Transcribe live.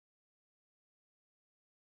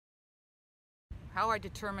how I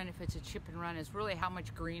determine if it's a chip and run is really how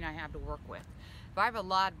much green I have to work with. If I have a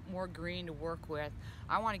lot more green to work with,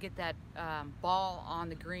 I want to get that ball on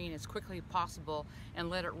the green as quickly as possible and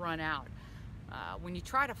let it run out. When you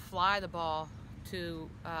try to fly the ball to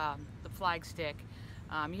the flagstick,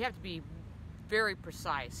 you have to be very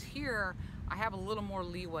precise. Here, I have a little more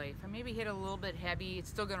leeway. If I maybe hit a little bit heavy, it's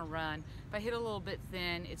still going to run. If I hit a little bit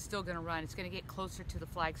thin, it's still going to run. It's going to get closer to the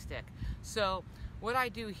flagstick. So what I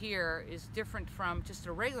do here is different from just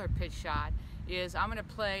a regular pitch shot, is I'm going to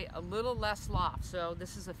play a little less loft. So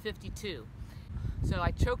this is a 52. So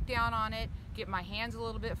I choke down on it, get my hands a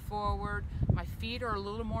little bit forward, my feet are a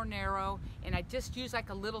little more narrow, and I just use like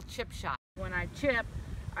a little chip shot. When I chip,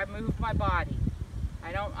 I move my body.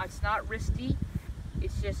 It's not wristy,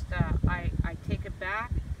 it's just I take it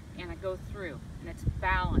back and I go through, and it's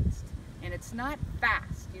balanced. And it's not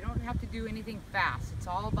fast. You don't have to do anything fast. It's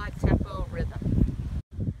all about tempo, rhythm.